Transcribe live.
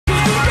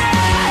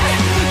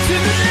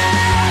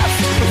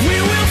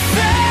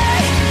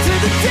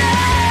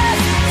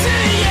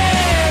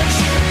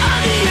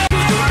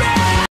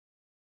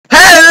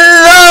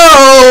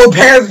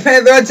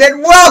Panthers,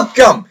 and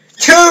welcome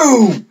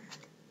to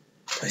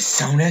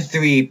Persona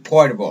 3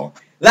 Portable.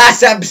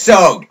 Last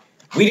episode,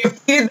 we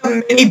defeated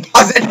the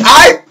mini-boss, and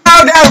I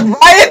found out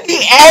right at the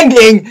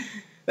ending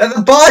that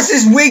the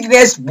boss's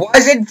weakness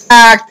was, in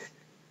fact,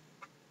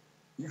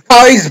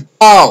 Yukari's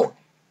bow.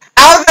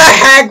 How the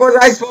heck was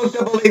I supposed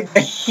to believe the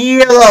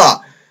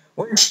healer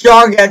was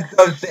strong against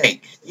those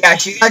things? Yeah,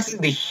 she's actually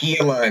the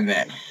healer in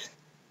this.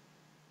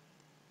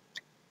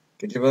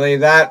 Could you believe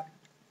that?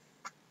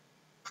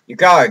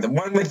 Yukari, the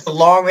one with the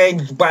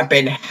long-range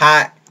weapon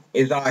hat,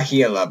 is our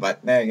healer,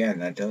 but then again,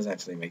 that does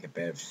actually make a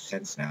bit of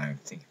sense now I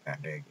think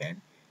about it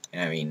again.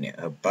 And I mean,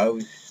 her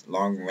bow's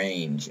long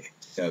range,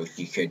 so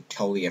she could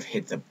totally have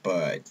hit the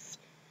birds.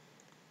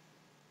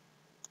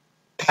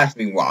 Pass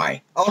me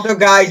why. Also,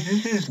 guys,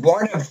 this is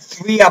one of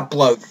 3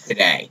 uploads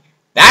today.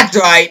 That's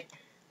right!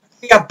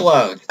 3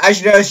 uploads. As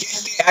you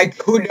notice, I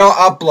could not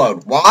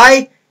upload.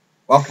 Why?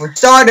 Well, for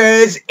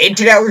starters,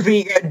 internet was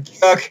being a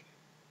jerk.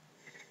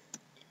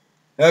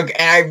 Look,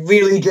 and I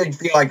really didn't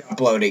feel like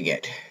uploading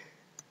it.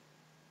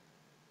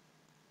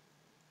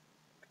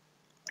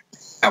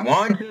 I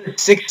went to the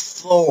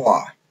 6th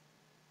floor.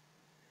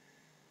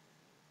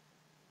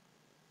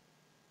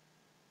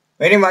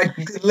 Pretty much,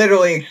 you could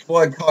literally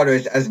explore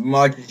corridors as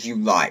much as you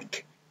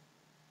like.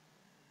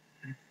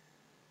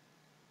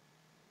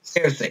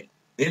 Seriously,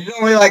 this is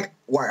only like,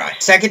 what, our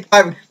 2nd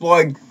time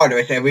exploring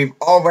corridors, and we've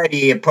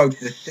already approached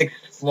the 6th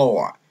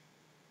floor.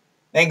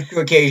 Thanks to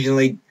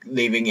occasionally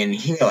leaving and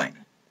healing.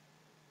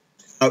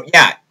 So,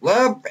 yeah,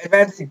 we're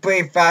advancing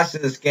pretty fast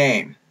in this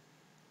game.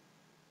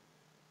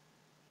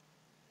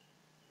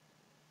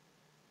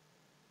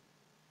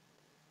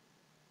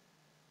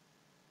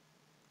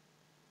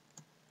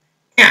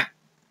 Yeah,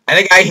 I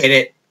think I hit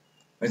it.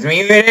 Was it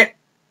me who hit it?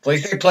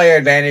 Please say player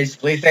advantage.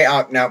 Please say,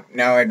 oh, no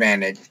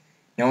advantage.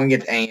 No one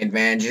gets any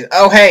advantages.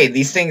 Oh, hey,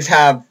 these things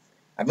have,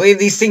 I believe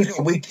these things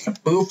are weak to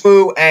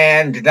Bufu,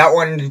 and that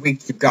one is weak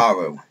to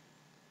Garu.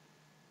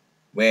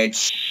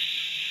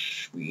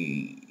 Which,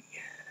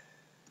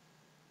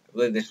 I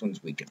believe this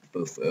one's weak to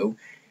Bufu.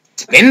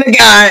 Spin the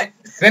gun,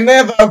 spin the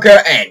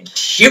evoker, and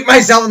shoot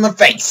myself in the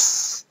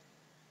face.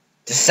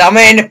 To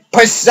summon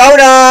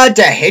Persona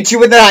to hit you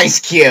with an ice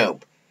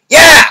cube.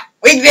 Yeah!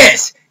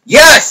 Weakness!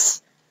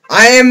 Yes!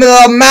 I am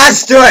the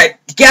master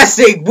at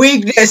guessing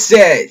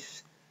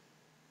weaknesses!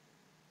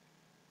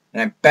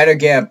 And I better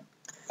get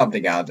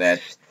something out of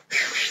this.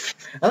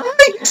 I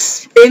like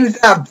spins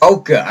that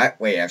evoker.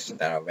 Wait, I've said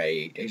that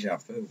already. Deja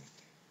vu.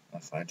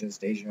 I'll find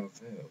just deja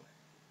vu.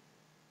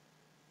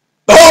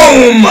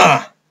 Boom!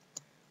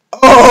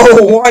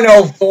 Oh,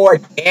 104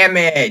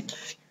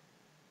 damage.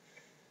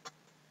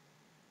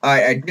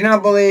 I do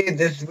not believe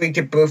this is weak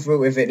to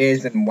Bufu. If it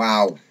is, then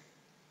wow.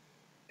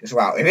 Just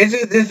wow. If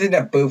this isn't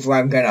a Bufu,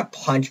 I'm gonna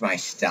punch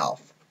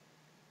myself.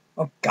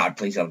 Oh god,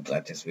 please don't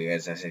let this be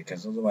as I said,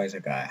 because otherwise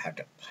I'm gonna have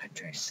to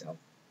punch myself.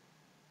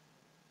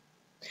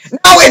 No,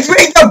 it's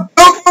weak to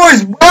Bufu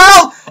as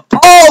well!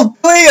 All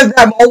 3 of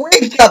them are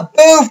weak to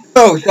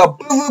Bufu! So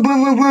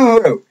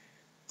Bufu.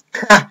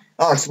 Ha!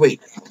 Oh, sweet.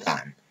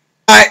 Time.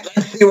 Alright,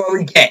 let's see what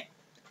we get.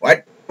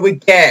 What do we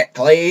get?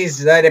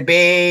 Please let it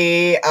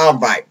be.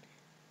 Alright.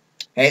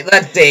 Hey,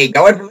 let's see.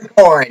 Going for the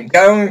coin.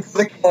 Going for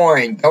the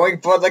coin. Going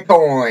for the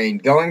coin.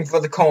 Going for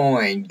the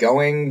coin.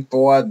 Going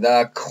for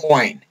the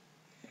coin.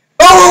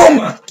 Boom!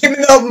 Give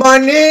me the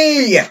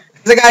money!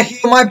 Because I gotta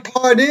heal my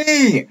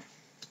party!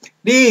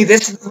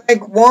 This is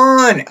rank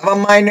 1 of a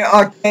minor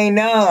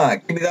arcana.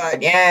 Give me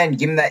that, and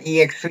give me that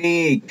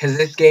EXP, because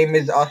this game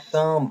is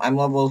awesome. I'm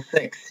level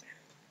 6.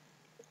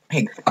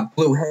 Hey, got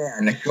blue hair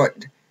and a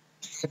short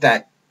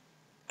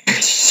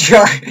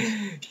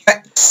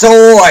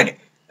sword!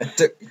 A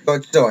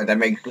short sword that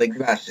makes Link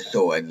Master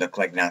Sword look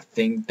like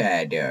nothing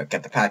better.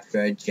 Got the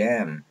Patchwork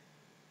Gem.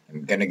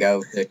 I'm gonna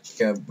go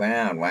search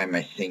around. Why am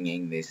I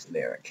singing this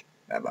lyric?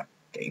 Bye-bye.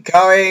 Get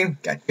Yukari,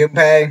 got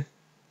Junpei.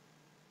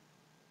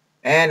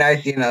 And I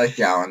see another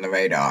shower on the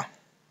radar.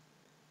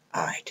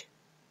 Alright.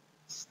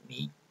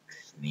 Sneak,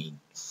 sneak,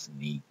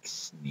 sneak,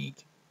 sneak.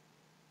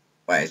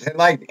 Wait, is it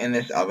like in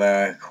this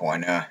other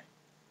corner?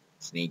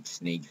 Sneak,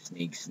 sneak,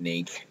 sneak,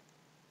 sneak.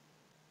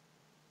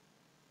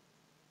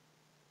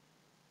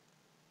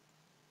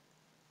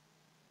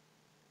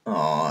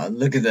 Aw,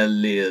 look at the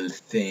little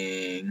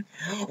thing.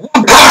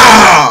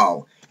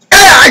 Wow! Yeah,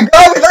 I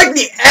got it like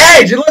the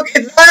edge! Look,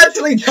 it's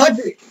actually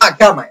touching. Ah,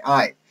 got my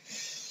eye.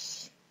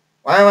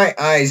 Why are my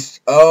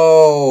eyes? Oh.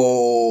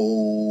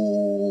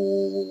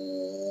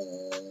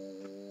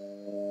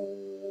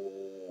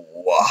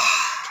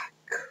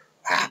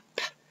 Crap.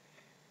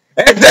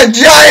 It's a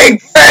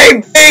giant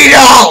grey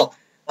beetle!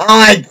 Oh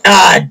my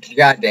god.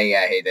 God dang it,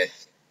 I hate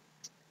this.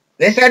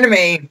 This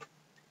enemy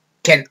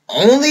can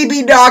only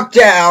be knocked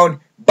down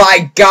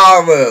by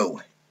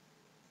Garu.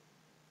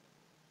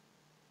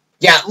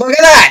 Yeah, look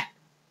at that!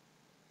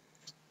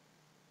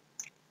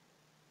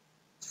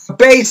 So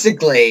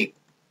basically,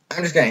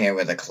 I'm just gonna hit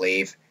with a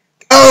cleave.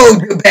 Oh,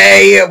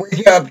 Junpei, with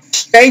your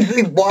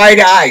strangely wide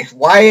eyes.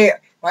 Why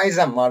is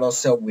that model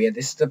so weird?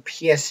 This is the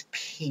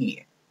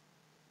PSP.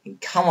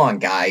 Come on,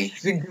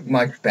 guys. You can do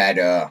much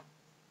better.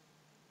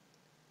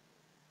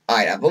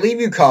 Alright, I believe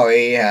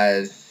Yukari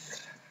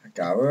has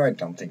Garu. I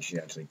don't think she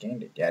actually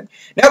gained it yet.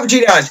 No,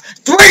 she does!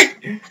 Sweet!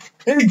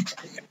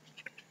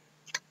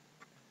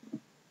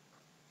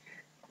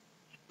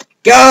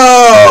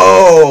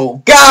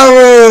 Go!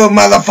 Garu,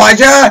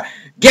 motherfucker!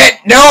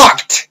 Get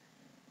knocked!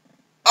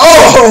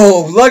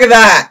 Oh, look at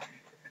that!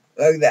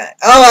 Look at that.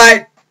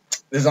 Alright.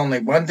 There's only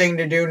one thing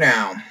to do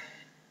now.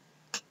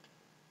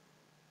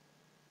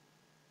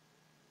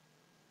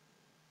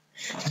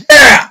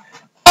 Yeah!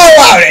 All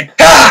out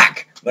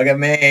attack! Look at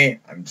me.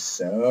 I'm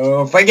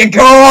so freaking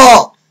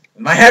cool!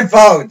 With my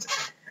headphones.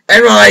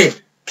 And my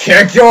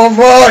kick your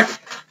foot!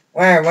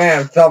 Wham,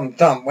 wham, thump,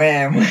 thump,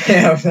 wham,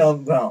 wham,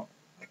 thump, thump.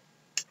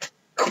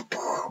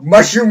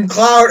 Mushroom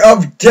cloud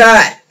of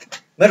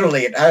death!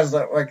 Literally, it has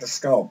like a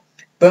skull.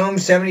 Boom,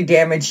 70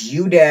 damage,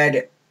 you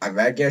dead. I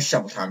better get a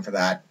shovel time for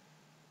that.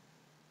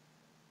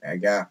 There you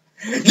go.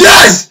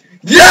 Yes!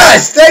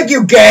 Yes! Thank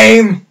you,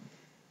 game!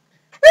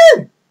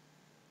 Woo!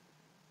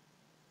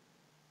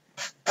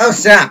 Oh,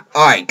 snap.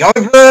 Alright, going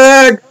for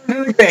the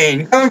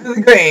green. Going for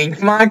the green.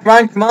 Come on, come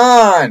on, come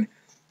on.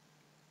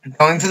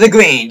 Going for the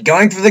green.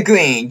 Going for the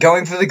green.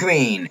 Going for the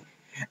green.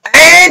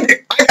 And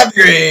I got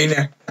the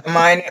green.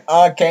 Mine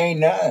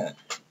arcana.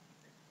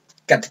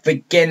 Got the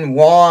freaking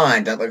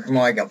wand. That looks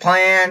more like a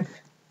plant.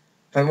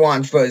 If the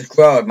wand first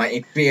growed, my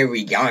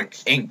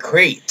experience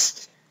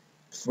increased.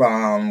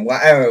 From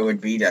whatever it would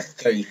be to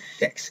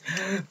 36.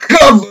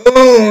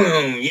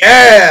 Kaboom!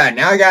 Yeah!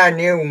 Now I got a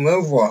new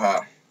move for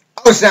her.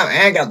 Oh snap, and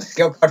I got the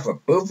skill card for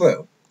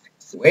Boo-Boo.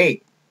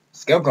 Sweet.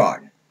 Skill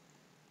card.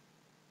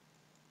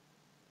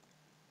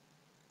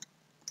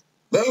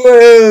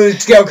 Boo-Boo!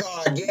 Skill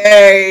card!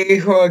 Yay!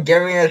 For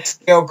giving me a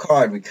skill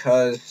card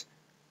because,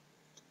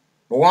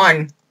 for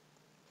one,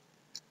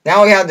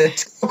 now we have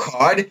this skill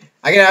card.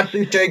 I can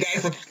actually show you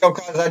guys what skill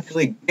cards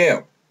actually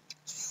do.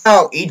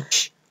 So,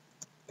 each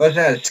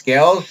person has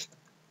skills.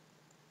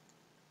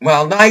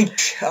 Well, not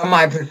each of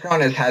my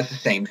personas has the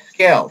same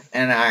skills,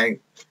 and I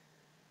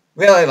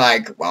really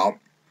like, well,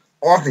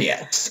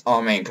 Orpheus,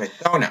 our main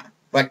persona.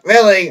 But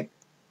really,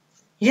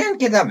 he didn't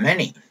get that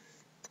many.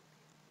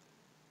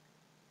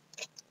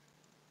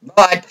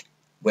 But,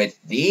 with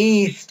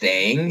these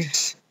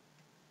things,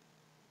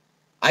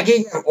 I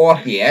can get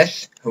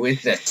Orpheus, who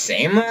is the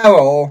same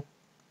level,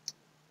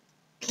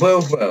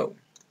 Boo-Boo.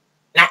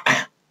 Now,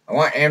 I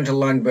want him to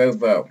learn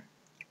Boo-Boo.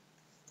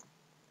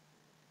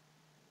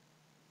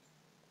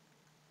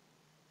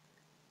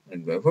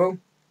 Learn Boo-Boo?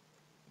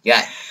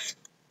 Yes.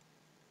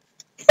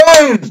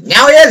 Boom!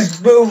 Now he has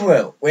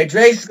Boo-Boo, which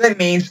basically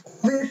means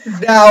this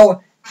is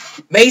now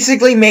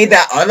basically made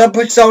that other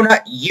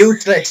persona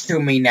useless to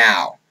me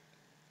now.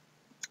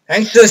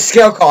 Thanks to the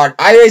skill card,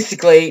 I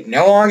basically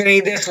no longer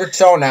need this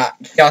persona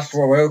just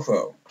for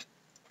Boo-Boo.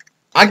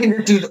 I can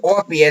just use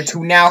Orpheus,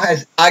 who now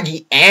has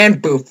Agi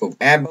and Boo-Boo.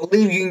 And I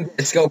believe you can get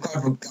a skill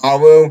card for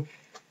Garu,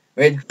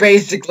 which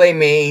basically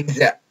means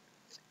that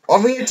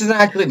Orpheus doesn't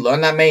actually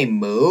learn that many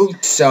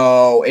moves,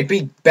 so it'd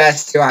be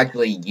best to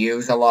actually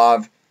use a lot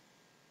of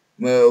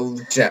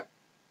moves, a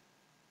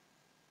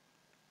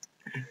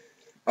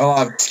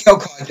lot of skill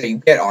cards that you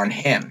get on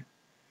him.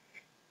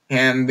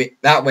 And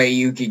that way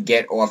you could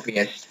get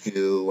Orpheus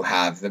to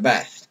have the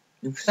best.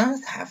 Do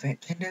personas have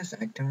antennas?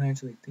 I don't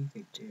actually think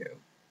they do.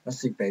 Let's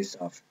see based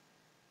off.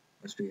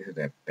 Let's see who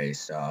they're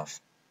based off.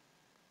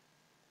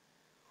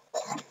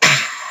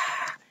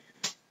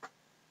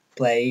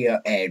 Play your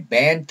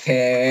advantage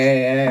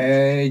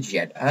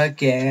yet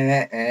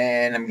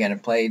again. I'm gonna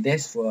play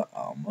this for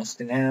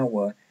almost an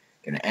hour.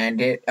 Gonna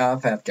end it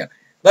off after.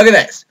 Look at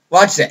this.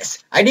 Watch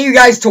this. I need you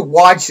guys to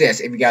watch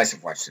this if you guys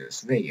have watched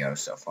this video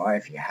so far.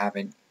 If you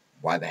haven't,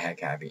 why the heck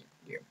haven't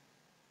you?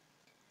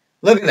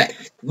 Look at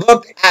this.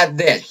 Look at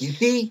this. You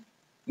see?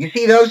 You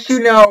see those two?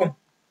 No.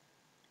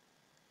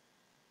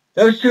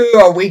 Those two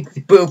are weak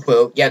to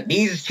Boo-Boo. Yeah,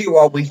 these two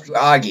are weak to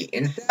Agi.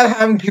 Instead of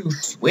having to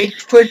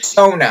switch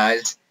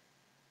personas.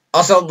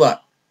 Also, look.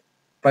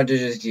 But to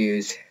just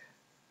use.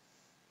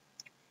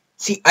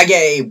 See, I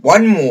get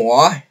one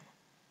more.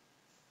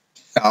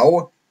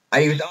 So, I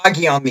use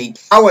Agi on the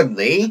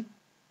Cowardly.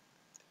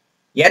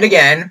 Yet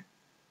again.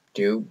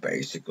 To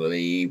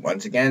basically,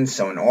 once again,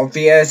 summon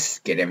Orpheus.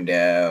 Get him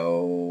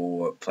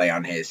to play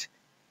on his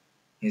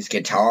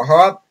guitar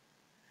harp.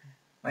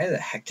 Why the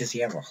heck does he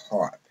have a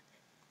harp?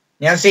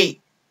 Now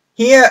see,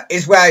 here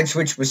is where I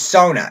switch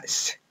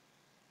personas.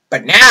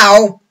 But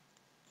now,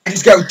 I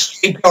just go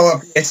straight to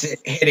Orpheus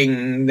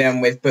hitting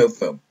them with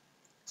Boo-Boo.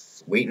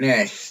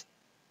 Sweetness.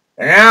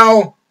 And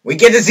now, we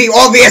get to see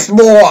Orpheus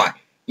more!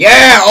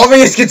 Yeah,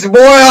 Orpheus gets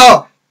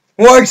more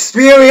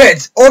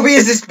experience!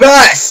 Orpheus is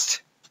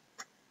best!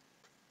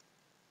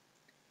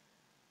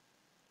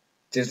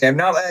 Just I'm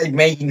not like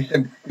making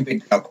some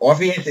stupid joke.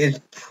 Orpheus is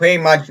pretty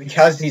much,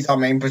 because he's our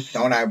main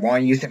persona, I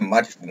want to use him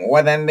much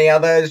more than the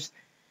others.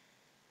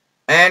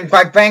 And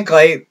quite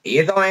frankly,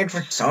 he's our main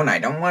persona. I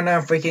don't want to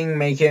freaking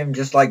make him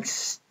just like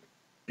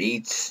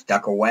be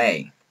stuck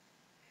away.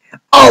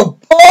 Oh,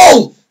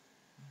 bull!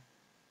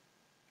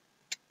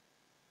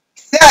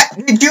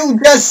 that? Did you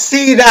just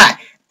see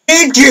that?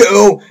 Did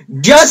you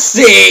just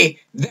see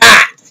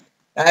that?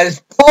 That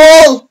is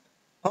Paul.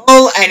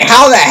 And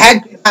how the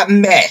heck did that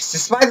miss?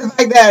 Despite the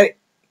fact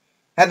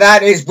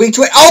that is weak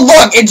to it. Oh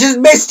look, it just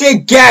missed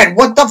again.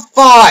 What the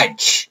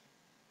fudge?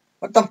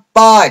 What the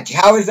fudge?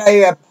 How is that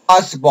even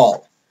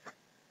possible?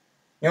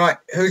 You know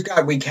what? Who's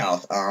got weak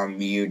health?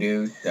 You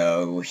do.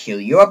 So heal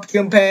you up,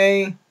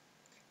 Junpei.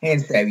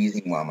 Instead of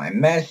using one of my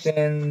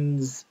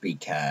medicines,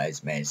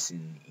 because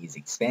medicine is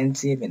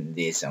expensive and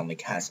this only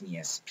costs me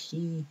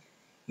SP,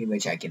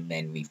 which I can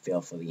then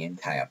refill for the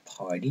entire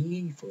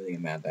party for the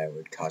amount that it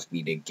would cost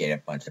me to get a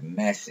bunch of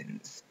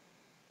medicines.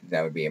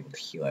 That would be able to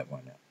heal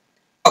everyone up.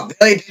 Oh,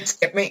 really? They just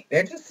skip me?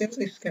 They just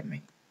seriously skip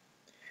me.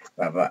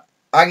 But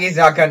Augie's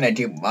not gonna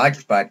do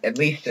much, but at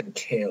least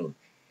until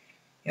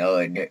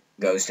it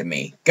goes to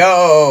me.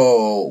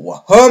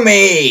 Go!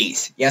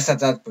 Hermes! Yes,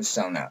 that's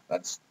Persona.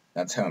 That's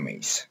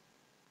Hermes.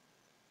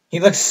 He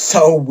looks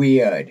so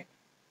weird.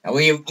 Now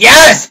will you—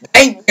 Yes!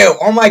 Thank you!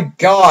 Oh my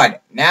god!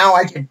 Now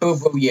I can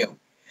boo-boo you.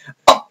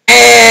 Oh,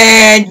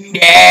 and you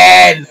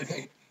did! Look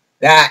at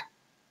that.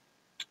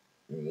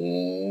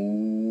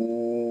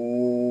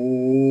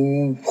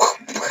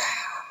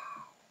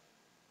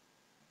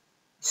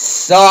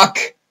 Suck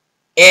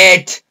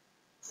it,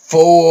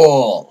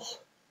 fool!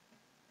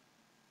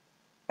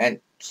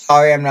 And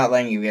sorry I'm not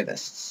letting you hear the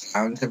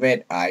sounds of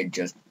it. I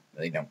just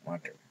really don't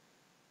want to.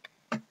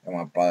 I don't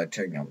want to bother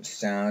turning on the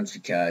sounds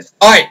because...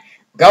 Alright!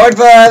 We're going for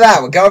that!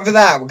 We're going for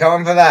that! We're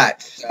going for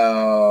that!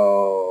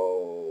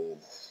 So...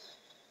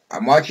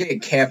 I'm watching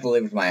it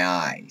carefully with my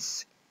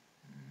eyes.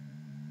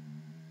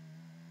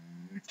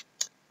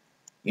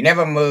 You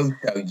never move,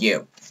 so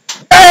you.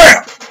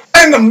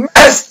 I'm the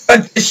master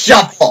of the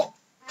shuffle!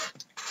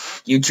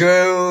 You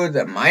drew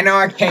the minor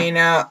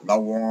arcana, the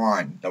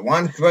wand. The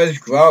wand was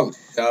gross,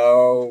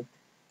 so...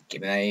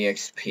 Give me that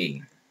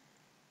EXP.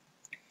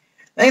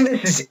 I think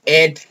this is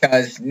it,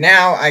 because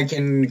now I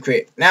can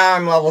create... Now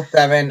I'm level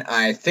 7.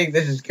 I think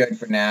this is good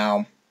for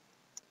now.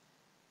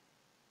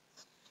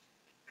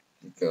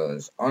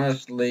 Because,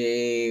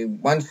 honestly,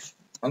 once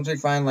we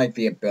find, like,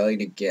 the ability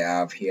to get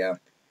out of here...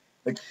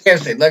 But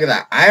seriously, look at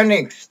that.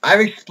 I've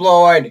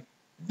explored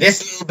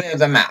this little bit of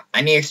the map. I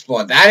need to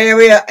explore that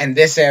area and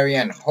this area,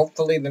 and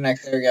hopefully the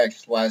next area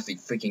explores the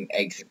freaking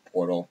exit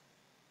portal.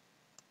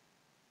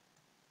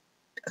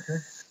 Does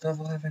this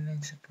level have an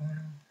exit portal?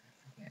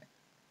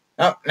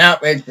 Oh, no,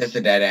 it's just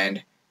a dead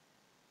end.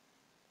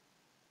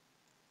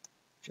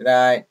 Should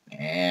I? Nah,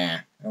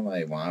 I don't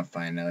really want to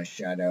find another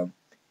shadow.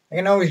 I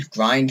can always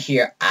grind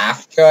here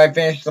after I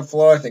finish the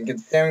floors, and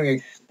considering we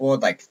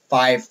explored like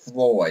 5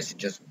 floors in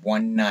just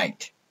one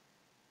night.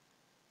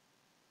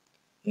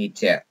 We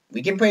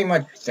can pretty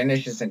much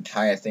finish this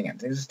entire thing. I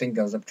think this thing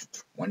goes up to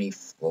 20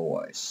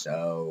 floors.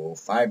 So,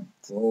 5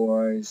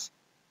 floors.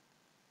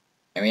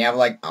 And we have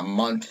like a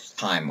month's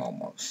time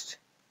almost.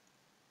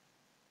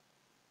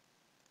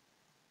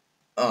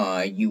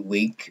 You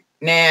weak.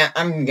 Nah,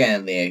 I'm gonna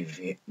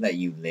let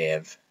you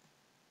live.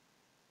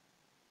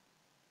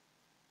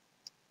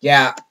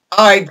 Yeah,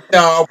 alright,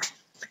 so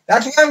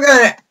that's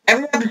what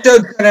every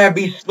episode's gonna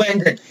be split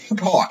into 2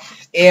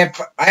 parts. If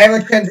I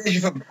ever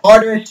transition from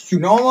Tartarus to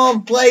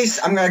normal place,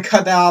 I'm gonna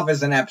cut that off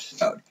as an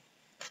episode.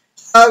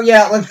 So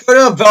yeah, let's go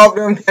to the Velvet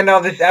Room to end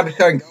off this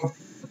episode and go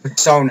for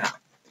Persona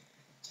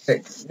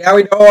 6. Now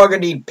we no longer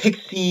need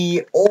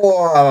Pixie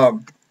or, I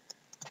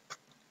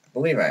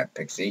believe I have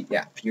Pixie.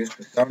 Yeah, Fuse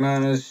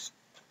Personas.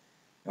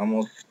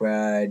 Normal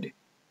spread.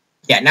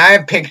 Yeah, now I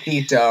have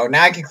Pixie, so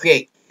now I can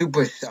create 2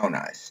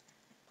 Personas.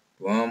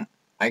 Boom.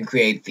 I can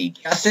create the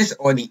Justice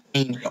or the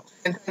Angel.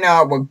 Since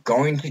now we're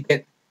going to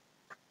get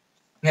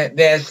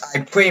this, I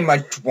pretty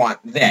much want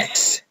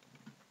this.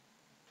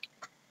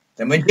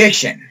 The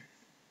Magician.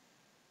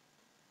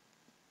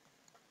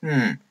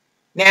 Now,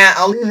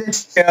 I'll leave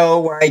this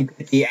till where I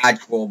get the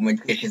actual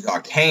Magician's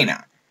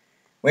Arcana.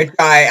 Which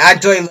I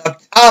actually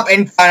looked up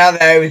and found out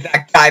that it was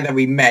that guy that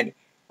we met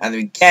at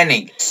the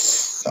beginning.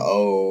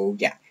 So,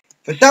 yeah.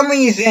 For some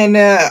reason,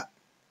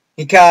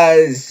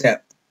 because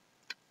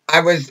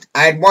I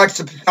had watched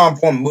the Persona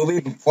 4 movie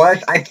before,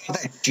 I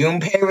thought that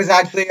Junpei was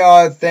actually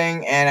a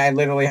thing, and I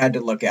literally had to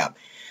look up.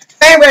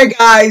 Anyway,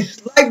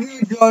 guys, like you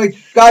enjoyed,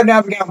 subscribe now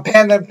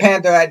again,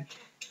 Panther,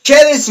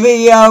 share this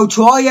video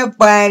to all your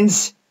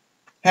friends,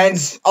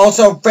 and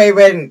also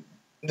favorite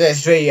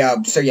this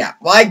video. So yeah,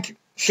 like,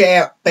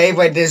 share,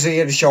 favorite this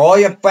video to show all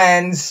your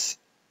friends,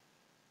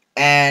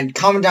 and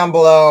comment down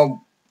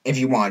below if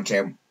you want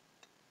to.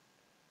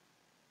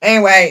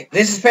 Anyway,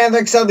 this is Panther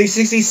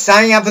XL60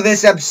 signing out for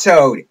this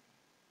episode.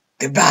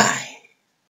 Goodbye.